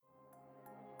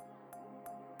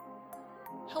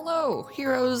Hello,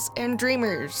 heroes and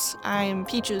dreamers. I'm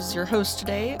Peaches, your host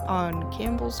today on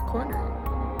Campbell's Corner.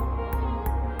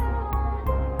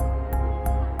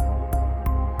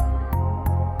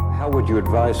 How would you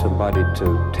advise somebody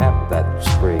to tap that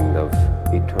spring of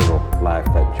eternal life,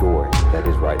 that joy that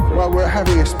is right there? Well, we're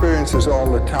having experiences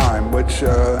all the time, which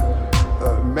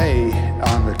may,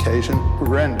 on occasion,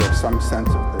 render some sense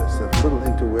of this, a little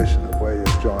intuition of where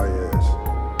your joy is.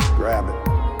 Grab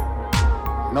it.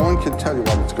 No one can tell you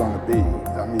what it's going to be.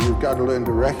 I mean, you've got to learn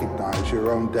to recognize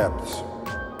your own depths.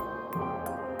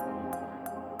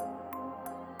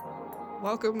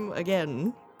 Welcome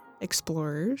again,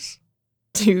 explorers,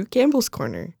 to Campbell's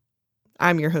Corner.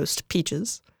 I'm your host,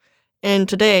 Peaches, and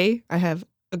today I have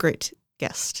a great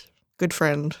guest, good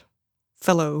friend,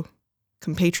 fellow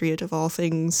compatriot of all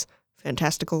things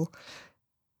fantastical,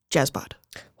 Jazzbot.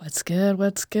 What's good?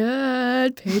 What's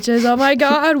good? Peaches, oh my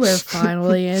God, we're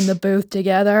finally in the booth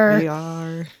together. We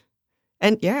are.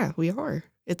 And yeah, we are.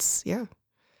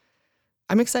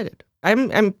 I'm excited.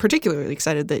 I'm particularly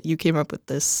excited that you came up with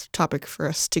this topic for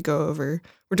us to go over.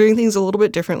 We're doing things a little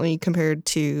bit differently compared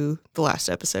to the last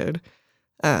episode.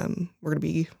 We're going to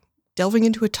be delving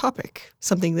into a topic,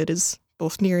 something that is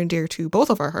both near and dear to both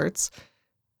of our hearts,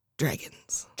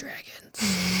 dragons.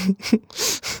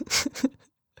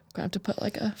 Gonna have to put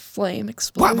like a flame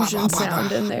explosion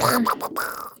sound in there.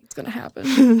 It's gonna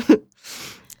happen.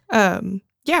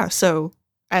 So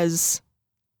as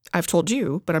I've told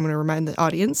you, but I'm going to remind the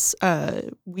audience,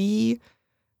 we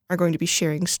are going to be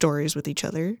sharing stories with each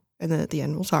other, and then at the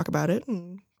end we'll talk about it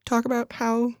and talk about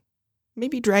how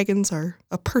maybe dragons are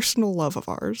a personal love of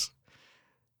ours,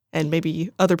 and maybe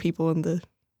other people in the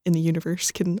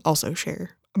universe can also share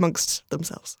amongst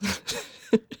themselves.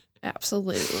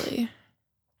 Absolutely.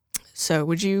 So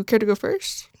would you care to go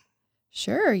first?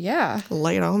 Sure, yeah.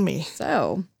 Lay it on me.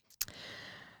 So,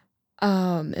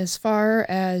 as far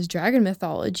as dragon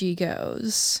mythology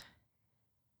goes,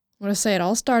 I want to say it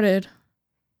all started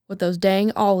with those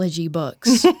dang ology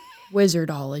books.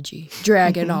 Wizardology,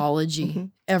 dragonology,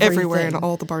 everything. Everywhere in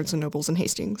all the Barnes and Nobles and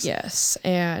Hastings. Yes,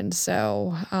 and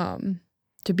so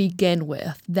to begin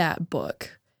with, that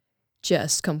book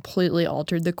just completely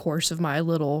altered the course of my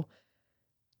little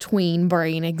tween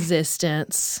brain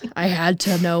existence. I had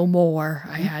to know more.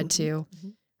 I had to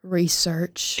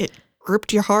research. It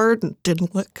gripped you hard and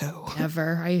didn't let go.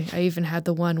 Never. I even had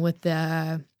the one with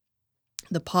the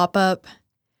pop-up,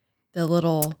 the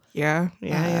little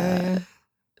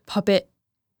puppet,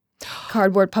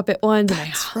 cardboard puppet ones.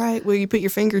 That's right. Well, you put your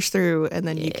fingers through and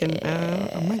then you can,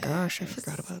 oh my gosh, I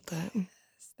forgot about that.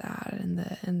 That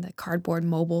and the cardboard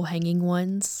mobile hanging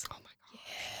ones. Oh my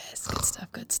gosh. Yes,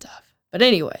 good stuff. But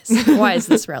anyways, why is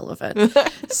this relevant?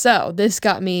 So this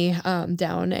got me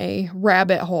down a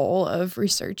rabbit hole of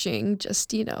researching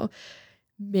just,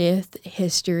 myth,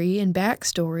 history, and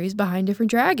backstories behind different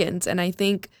dragons. And I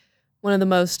think one of the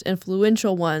most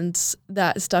influential ones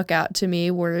that stuck out to me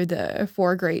were the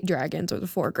four great dragons, or the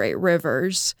four great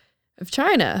rivers of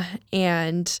China.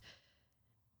 And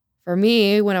for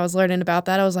me, when I was learning about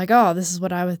that, I was like, oh, this is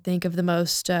what I would think of the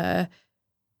most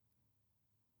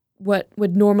what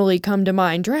would normally come to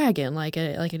mind, dragon, like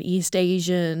an East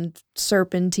Asian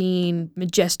serpentine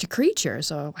majestic creature.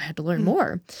 So I had to learn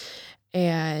more.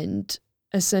 And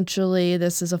essentially,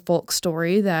 this is a folk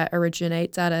story that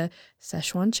originates out of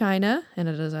Sichuan, China, and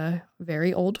it is a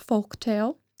very old folk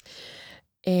tale.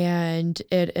 And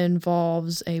it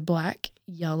involves a black,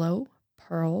 yellow,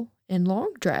 pearl, and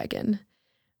long dragon.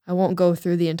 I won't go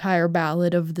through the entire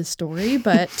ballad of the story,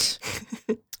 but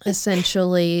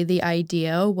essentially the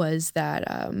idea was that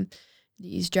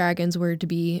these dragons were to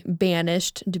be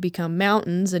banished to become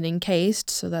mountains and encased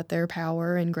so that their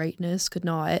power and greatness could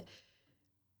not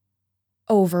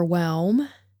overwhelm.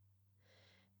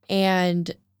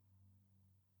 And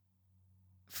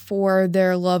for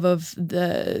their love of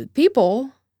the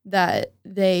people that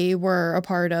they were a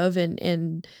part of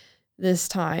in this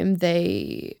time,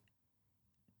 they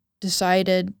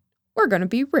decided, we're going to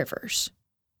be rivers.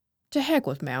 To heck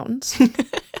with mountains.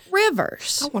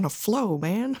 Rivers. I want to flow,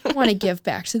 man. I want to give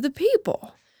back to the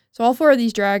people. So all four of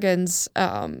these dragons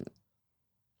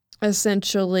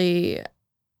essentially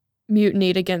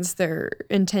mutinied against their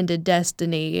intended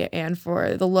destiny, and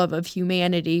for the love of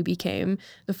humanity became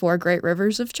the four great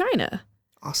rivers of China.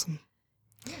 Awesome.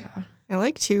 Yeah. I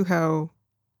like, too, how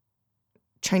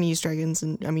Chinese dragons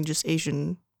and, just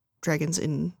Asian dragons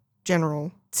in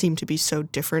general seem to be so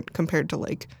different compared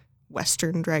to,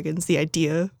 Western dragons, the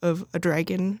idea of a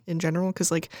dragon in general, because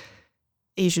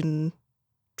Asian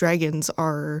dragons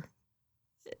are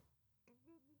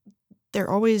they're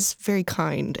always very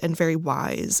kind and very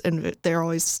wise, and they're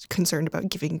always concerned about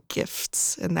giving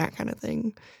gifts and that kind of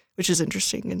thing, which is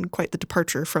interesting and quite the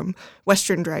departure from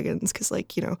Western dragons. Because,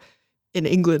 like, you know, in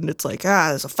England, it's like,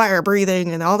 there's a fire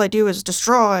breathing and all they do is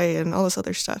destroy and all this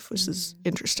other stuff, which is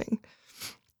interesting.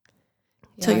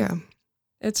 Yeah. So, yeah.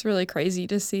 It's really crazy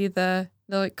to see the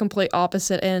like, complete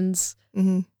opposite ends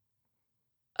Mm-hmm.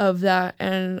 of that.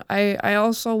 And I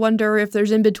also wonder if there's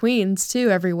in-betweens,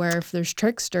 too, everywhere, if there's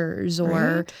tricksters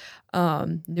or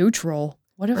neutral.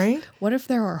 What if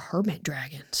there are hermit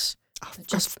dragons?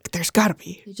 There's got to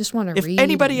be. You just want to If read.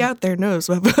 anybody out there knows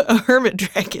of a hermit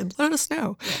dragon, let us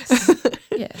know. Yes.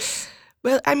 Yes.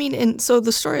 Well, I mean, and so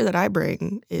the story that I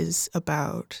bring is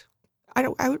about, I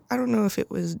don't know if it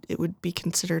would be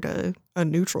considered a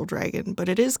neutral dragon, but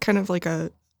it is kind of like a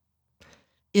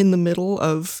in the middle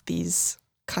of these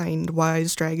kind,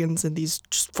 wise dragons and these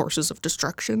just forces of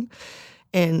destruction.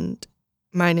 And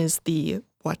mine is the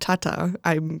Watata.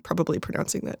 I'm probably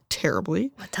pronouncing that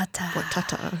terribly.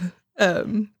 Watata.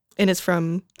 And it's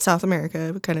from South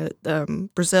America, kind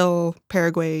of Brazil,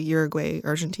 Paraguay, Uruguay,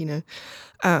 Argentina.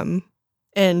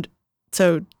 And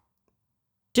so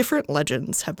different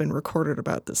legends have been recorded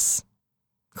about this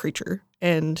creature.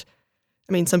 And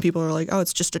I mean, some people are like, oh,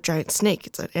 it's just a giant snake.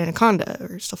 It's an anaconda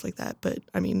or stuff like that. But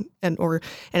I mean, and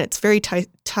it's very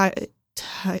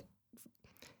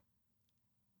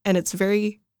and it's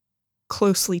very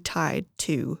closely tied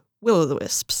to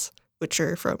will-o'-the-wisps, which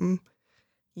are from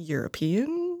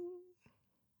European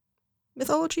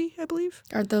mythology, I believe.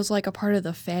 Are those like a part of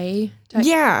the Fae? type?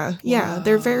 Yeah.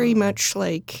 They're very Whoa. much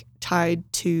like tied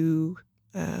to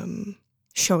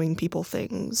showing people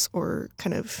things or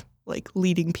kind of like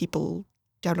leading people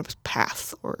down a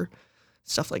path or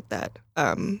stuff like that.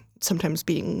 Sometimes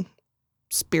being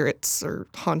spirits or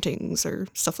hauntings or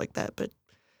stuff like that. But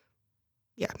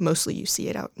yeah, mostly you see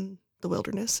it out in the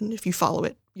wilderness. And if you follow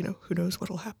it, you know, who knows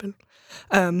what'll happen.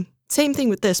 Same thing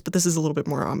with this, but this is a little bit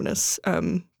more ominous.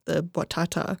 The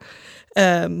Boitata.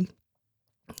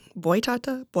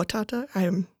 Boitata? I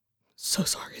am so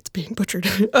sorry it's being butchered.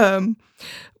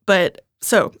 But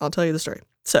so I'll tell you the story.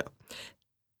 So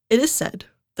it is said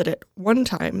that at one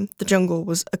time the jungle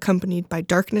was accompanied by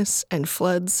darkness and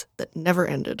floods that never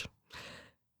ended.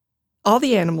 All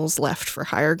the animals left for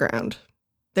higher ground.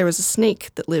 There was a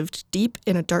snake that lived deep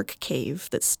in a dark cave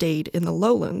that stayed in the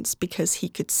lowlands because he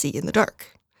could see in the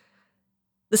dark.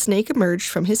 The snake emerged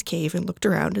from his cave and looked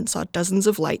around and saw dozens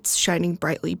of lights shining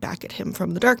brightly back at him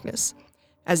from the darkness.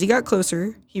 As he got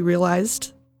closer, he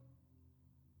realized...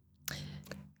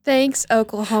 Thanks,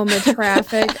 Oklahoma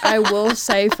traffic. I will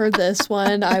say for this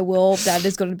one, that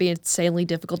is going to be insanely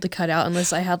difficult to cut out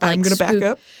unless I have like I'm going to back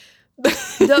up.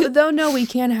 though, no, we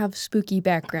can have spooky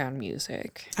background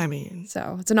music. I mean...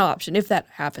 So it's an option if that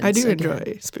happens. I do again.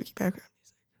 enjoy spooky background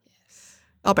music. Yes.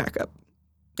 I'll back up.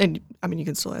 And, I mean, you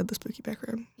can still add the spooky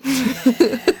background.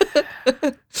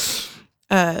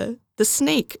 The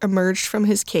snake emerged from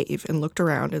his cave and looked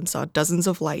around and saw dozens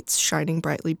of lights shining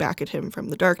brightly back at him from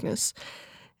the darkness.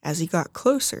 As he got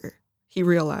closer, he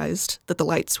realized that the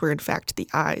lights were in fact the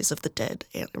eyes of the dead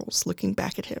animals looking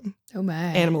back at him. Oh my.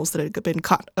 Animals that had been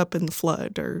caught up in the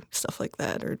flood or stuff like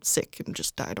that, or sick and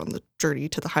just died on the journey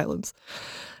to the highlands.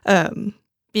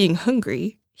 Being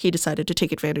hungry, he decided to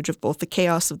take advantage of both the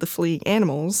chaos of the fleeing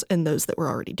animals and those that were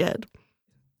already dead.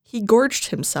 He gorged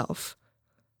himself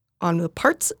on the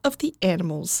parts of the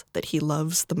animals that he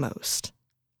loves the most,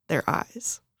 their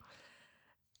eyes.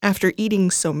 After eating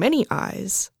so many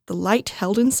eyes, the light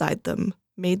held inside them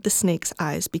made the snake's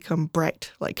eyes become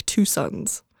bright like two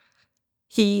suns.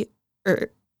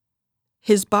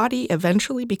 His body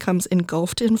eventually becomes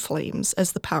engulfed in flames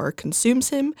as the power consumes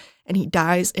him, and he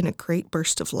dies in a great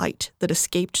burst of light that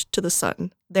escaped to the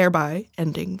sun, thereby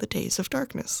ending the days of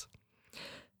darkness.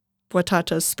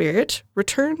 Watata's spirit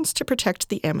returns to protect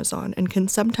the Amazon and can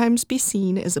sometimes be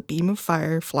seen as a beam of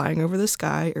fire flying over the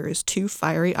sky or as two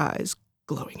fiery eyes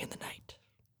glowing in the night.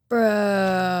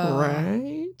 Bro.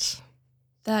 Right?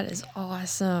 That is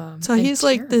awesome. So and he's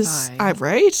like this, terrifying.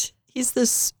 right? He's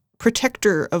this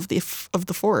protector of the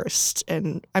forest.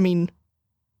 And I mean,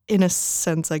 in a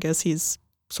sense, I guess he's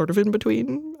sort of in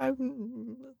between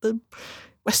the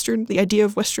idea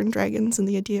of Western dragons and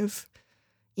the idea of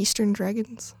Eastern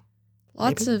dragons.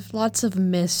 Lots of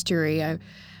mystery.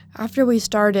 After we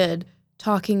started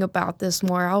talking about this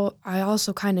more, I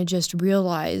also kind of just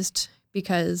realized,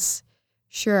 because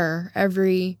sure,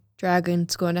 every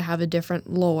dragon's going to have a different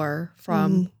lore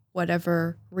from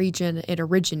whatever region it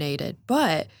originated,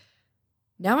 but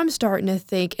now I'm starting to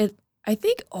think I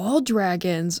think all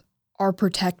dragons are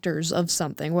protectors of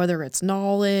something, whether it's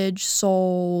knowledge,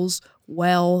 souls,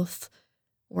 wealth,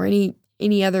 or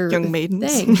any other Young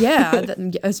maidens. thing. Yeah, A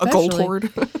especially. gold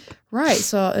hoard. Right.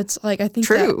 So it's like I think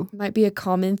True. that might be a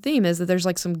common theme is that there's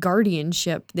like some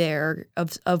guardianship there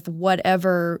of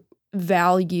whatever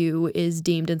value is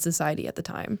deemed in society at the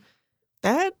time.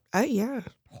 Yeah. I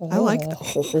like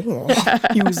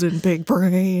that. Using big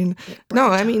brain. No,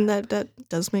 I mean, that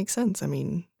does make sense. I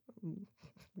mean,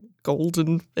 gold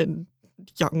and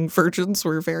young virgins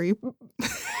were very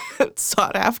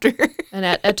sought after. And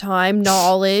at a time,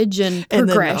 knowledge and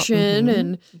progression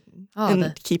and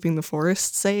keeping the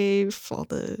forest safe, all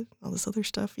this other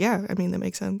stuff. Yeah, I mean, that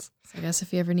makes sense. So I guess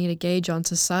if you ever need a gauge on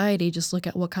society, just look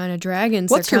at what kind of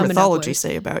dragons What's they're your coming up mythology with.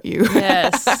 say about you?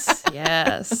 Yes,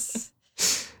 yes.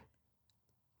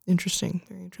 Interesting,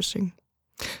 very interesting.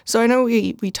 So I know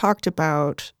we talked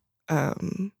about,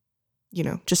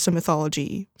 just a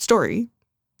mythology story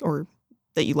or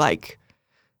that you like.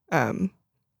 But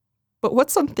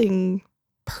what's something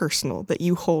personal that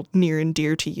you hold near and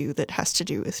dear to you that has to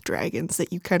do with dragons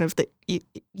that you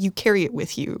carry it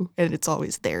with you and it's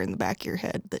always there in the back of your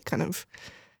head that kind of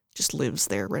just lives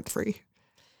there rent free?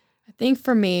 I think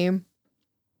for me,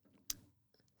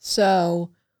 so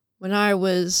when I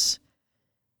was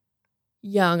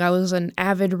young, I was an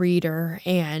avid reader,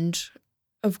 and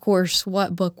of course,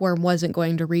 what bookworm wasn't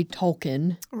going to read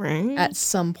Tolkien at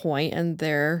some point in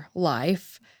their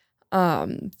life?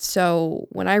 So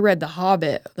when I read The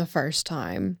Hobbit the first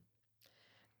time,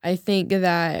 I think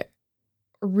that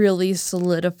really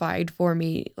solidified for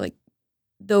me, like,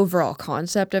 the overall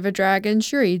concept of a dragon.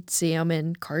 Sure, you'd see them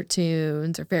in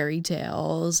cartoons or fairy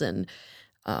tales, and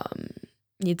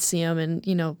you'd see them in,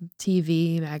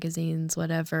 TV, magazines,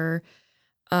 whatever.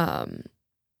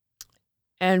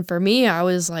 And for me, I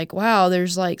was like, wow,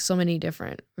 there's like so many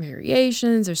different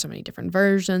variations. There's so many different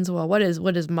versions. Well, what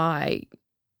is my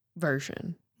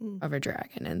version of a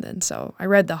dragon? And then so I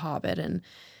read The Hobbit, and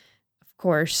of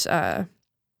course, I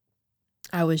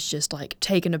was just like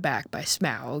taken aback by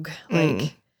Smaug,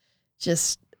 like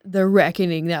just the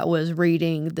reckoning that was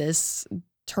reading this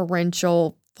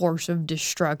torrential force of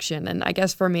destruction. And I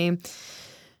guess for me,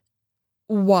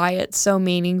 why it's so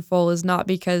meaningful is not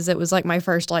because it was like my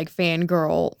first like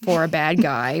fangirl for a bad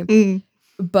guy,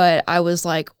 but I was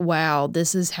like, wow,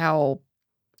 this is how,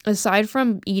 aside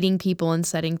from eating people and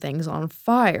setting things on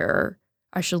fire,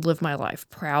 I should live my life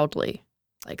proudly.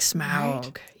 Like Smaug.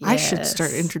 Right. Yes. I should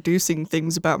start introducing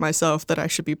things about myself that I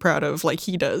should be proud of, like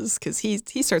he does, because he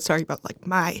starts talking about like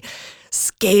my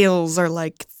scales are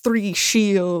like 3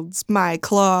 shields, my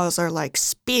claws are like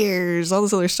spears, all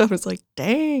this other stuff. It's like,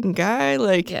 dang, guy,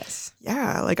 like, yes,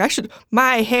 yeah, like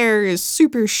my hair is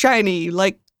super shiny,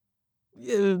 like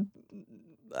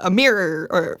a mirror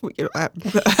or or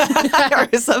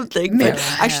something. Mirror. But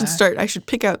I should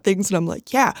pick out things and I'm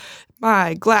like, yeah,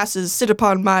 my glasses sit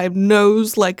upon my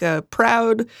nose like a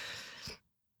proud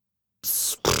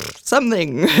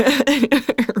something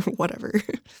or whatever.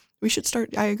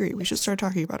 I agree. We should start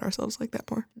talking about ourselves like that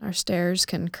more. Our stares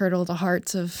can curdle the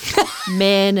hearts of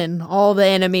men and all the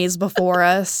enemies before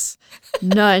us.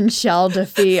 None shall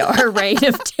defeat our reign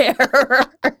of terror.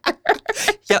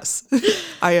 Yes,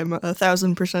 I am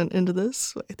 1,000% into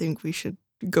this. I think we should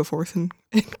go forth and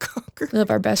conquer. Live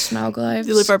our best Smaug lives.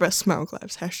 Live our best Smaug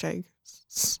lives. Hashtag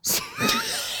Smaug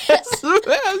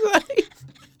life.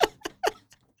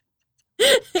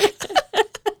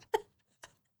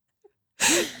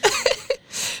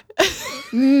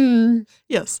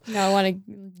 Yes. Now I want to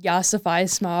yassify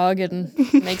Smaug and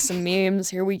make some memes.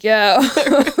 Here we go.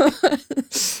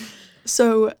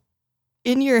 So,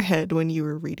 in your head, when you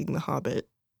were reading The Hobbit,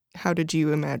 how did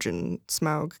you imagine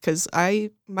Smaug? Because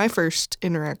my first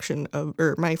introduction of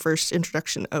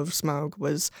Smaug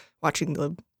was watching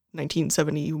the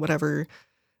 1970 whatever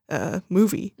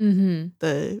movie, with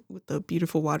the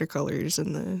beautiful watercolors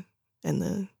and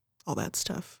the all that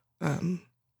stuff.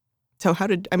 So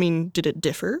did it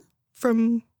differ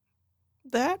from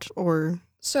that, or?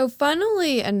 So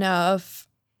funnily enough,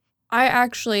 I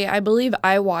believe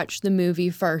I watched the movie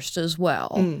first as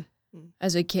well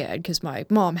as a kid because my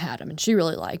mom had them and she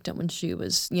really liked them when she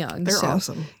was young. They're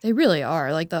awesome. They really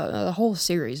are. Like the whole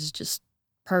series is just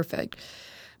perfect.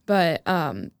 But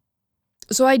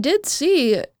so I did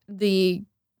see the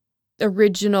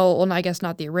original, well, I guess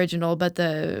not the original, but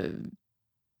the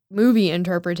movie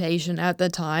interpretation at the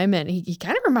time, and he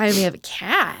kind of reminded me of a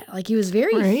cat. Like he was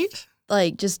very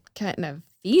like just kind of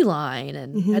feline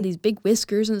and had these big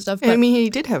whiskers and stuff. But, and, he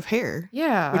did have hair.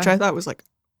 Yeah. Which I thought was like,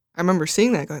 I remember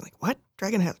seeing that going like, what?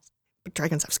 Dragons have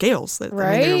scales.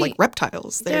 They're like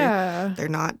reptiles. They're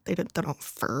not, they don't have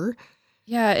fur.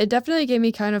 Yeah, it definitely gave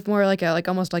me kind of more like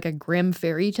almost like a grim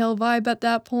fairy tale vibe at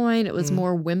that point. It was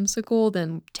more whimsical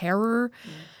than terror.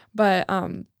 But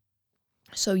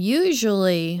so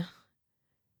usually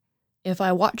if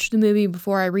I watch the movie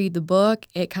before I read the book,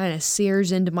 it kind of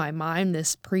sears into my mind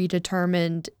this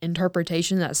predetermined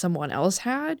interpretation that someone else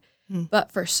had.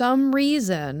 But for some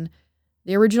reason,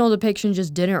 the original depiction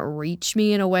just didn't reach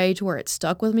me in a way to where it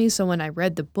stuck with me. So when I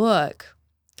read the book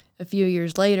a few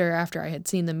years later after I had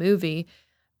seen the movie,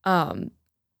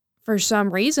 for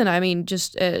some reason, I mean,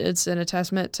 just it's an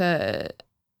attestament to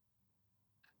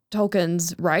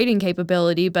Tolkien's writing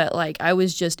capability, but like I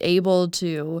was just able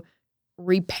to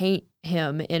repaint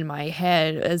him in my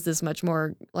head as this much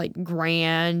more like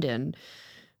grand and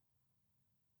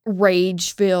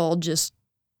rage-filled just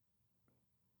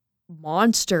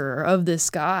monster of the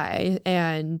sky.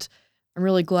 And I'm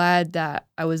really glad that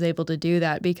I was able to do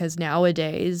that, because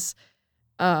nowadays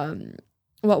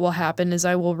what will happen is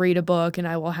I will read a book and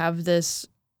I will have this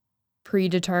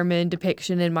predetermined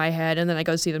depiction in my head, and then I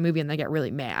go see the movie and I get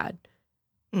really mad.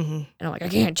 And I'm like, I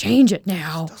can't change it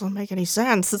now. Doesn't make any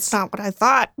sense. It's not what I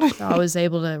thought. So I was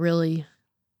able to really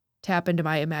tap into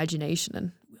my imagination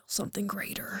and will something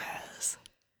greater. Yes.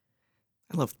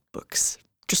 I love books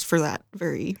just for that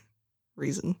very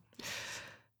reason.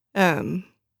 Yeah,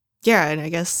 and I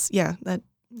guess,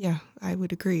 I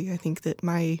would agree. I think that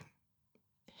my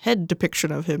head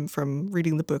depiction of him from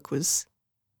reading the book was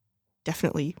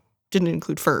definitely didn't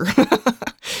include fur,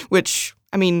 which,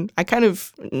 I mean, I kind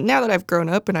of, now that I've grown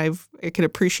up and I can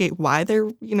appreciate why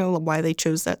why they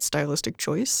chose that stylistic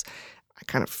choice, I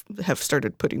kind of have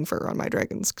started putting fur on my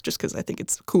dragons just because I think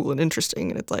it's cool and interesting.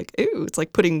 And it's like, ooh, it's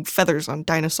like putting feathers on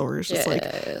dinosaurs. It's like,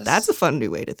 that's a fun new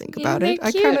way to think about it.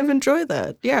 I kind of enjoy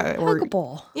that. Yeah.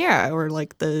 Huggable. Or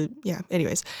like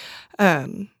anyways.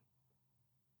 I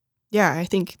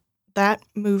think that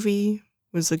movie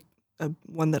was a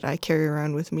one that I carry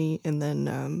around with me. And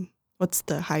then, what's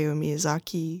the Hayao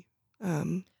Miyazaki,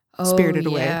 Spirited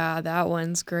Away? Yeah, that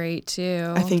one's great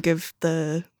too. I think of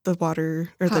the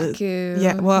water or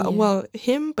Haku. well,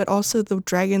 him, but also the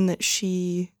dragon that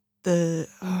he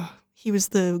was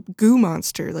the goo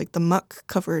monster, like the muck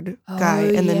covered guy,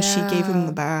 and then she gave him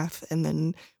the bath, and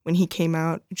then when he came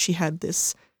out, she had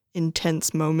this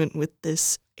intense moment with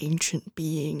this ancient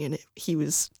being, and he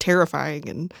was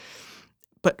terrifying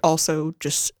but also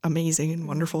just amazing and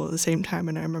wonderful at the same time.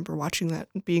 And I remember watching that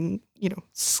and being,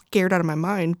 scared out of my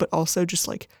mind, but also just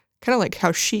like, kind of like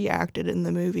how she acted in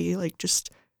the movie, like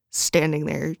just standing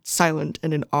there silent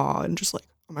and in awe and just like,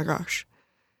 oh my gosh.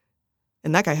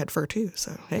 And that guy had fur too,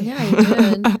 so hey. Yeah, he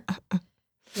did.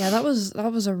 Yeah, that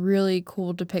was a really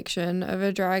cool depiction of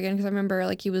a dragon, because I remember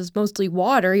like he was mostly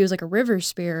water. He was like a river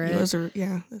spirit. That's right.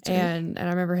 And I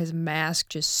remember his mask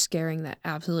just scaring the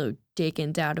absolute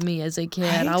dickens out of me as a kid.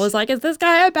 Right? I was like, is this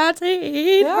guy about to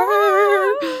eat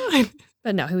her?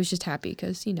 But no, he was just happy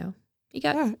because, he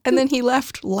got... Yeah. And then he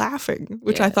left laughing,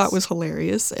 which I thought was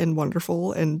hilarious and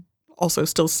wonderful and also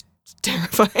still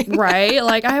terrifying. Right?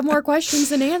 Like, I have more questions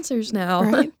than answers now.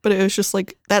 Right? But it was just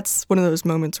like, that's one of those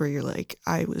moments where you're like,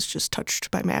 I was just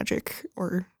touched by magic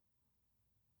or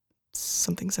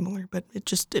something similar, but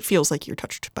it feels like you're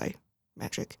touched by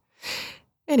magic.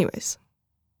 Anyways.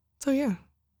 So yeah.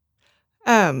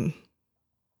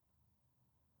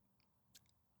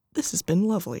 This has been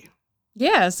lovely.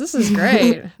 Yes, this is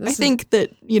great. I think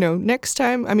that, next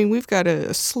time, I mean, we've got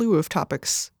a slew of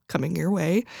topics coming your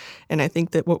way. And I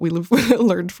think that what we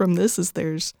learned from this is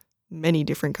there's many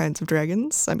different kinds of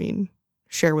dragons. I mean,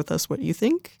 share with us what you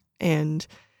think and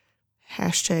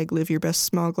 #live your best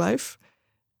smog life.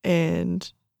 And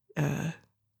we'll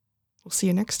see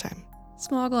you next time.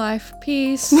 Smog life.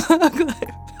 Peace. Smog life.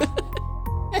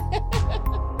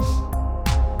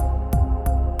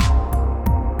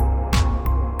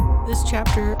 This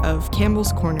chapter of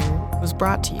Campbell's Corner was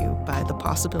brought to you by the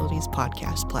Possibilities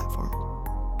Podcast platform.